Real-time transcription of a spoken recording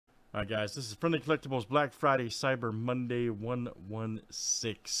All right, guys, this is Friendly Collectibles Black Friday Cyber Monday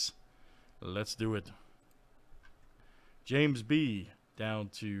 116. Let's do it. James B down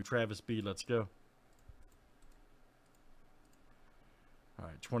to Travis B. Let's go. All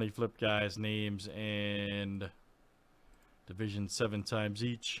right, 20 flip guys, names and division 7 times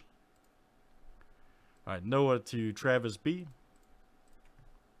each. All right, Noah to Travis B.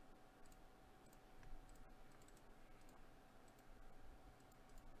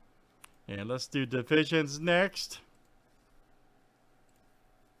 And let's do divisions next.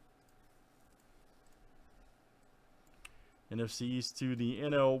 NFC East to the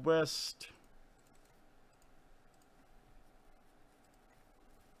NL West.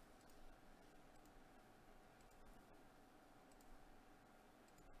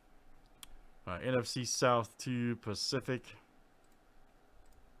 NFC South to Pacific.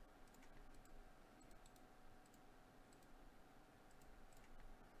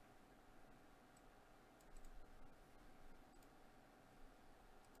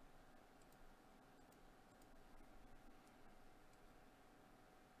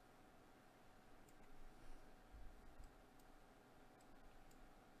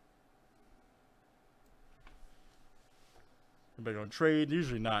 Anybody gonna trade?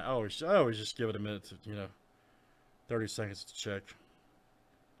 Usually not. I always just give it a minute to, 30 seconds to check.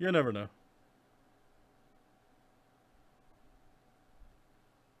 You never know.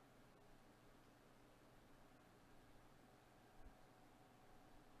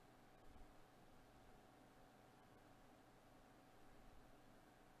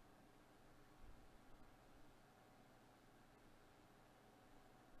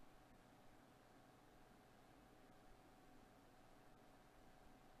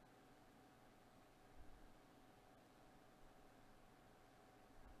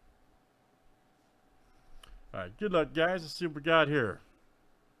 All right, good luck, guys. Let's see what we got here.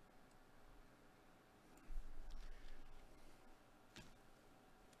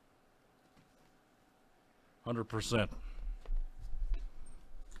 %.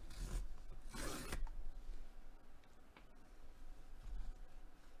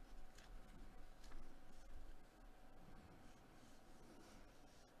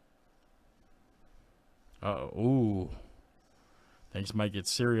 Ooh. Things might get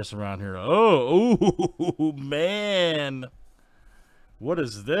serious around here. Oh, man. What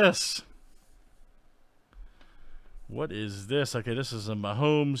is this? What is this? Okay, this is a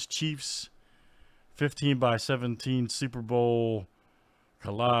Mahomes Chiefs 15x17 Super Bowl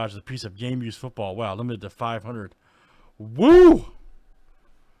collage. A piece of game-used football. Wow, limited to 500. Woo!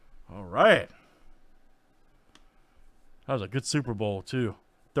 All right. That was a good Super Bowl, too.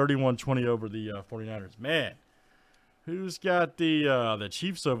 31-20 over the 49ers. Man. Who's got the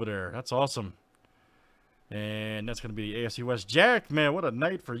Chiefs over there? That's awesome. And that's going to be the AFC West. Jack, man, what a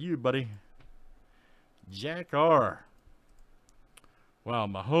night for you, buddy. Jack R. Wow,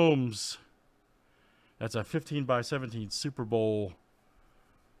 Mahomes. That's a 15x17 Super Bowl.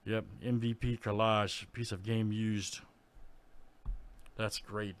 Yep, MVP collage. Piece of game used. That's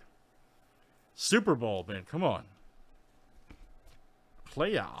great. Super Bowl, man. Come on.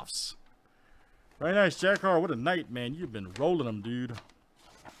 Playoffs. Very nice, Jack R. What a night, man. You've been rolling them, dude.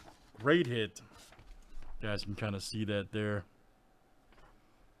 Great hit. You guys can kind of see that there.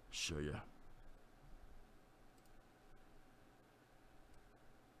 Show you.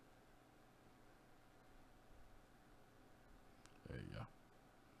 There you go.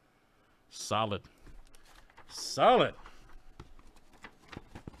 Solid. Solid.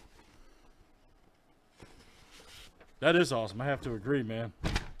 That is awesome. I have to agree, man.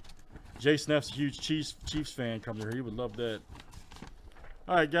 Jason F's a huge Chiefs fan coming here. He would love that.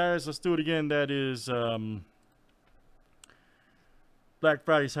 All right, guys, let's do it again. That is Black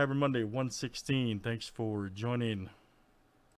Friday, Cyber Monday 116. Thanks for joining.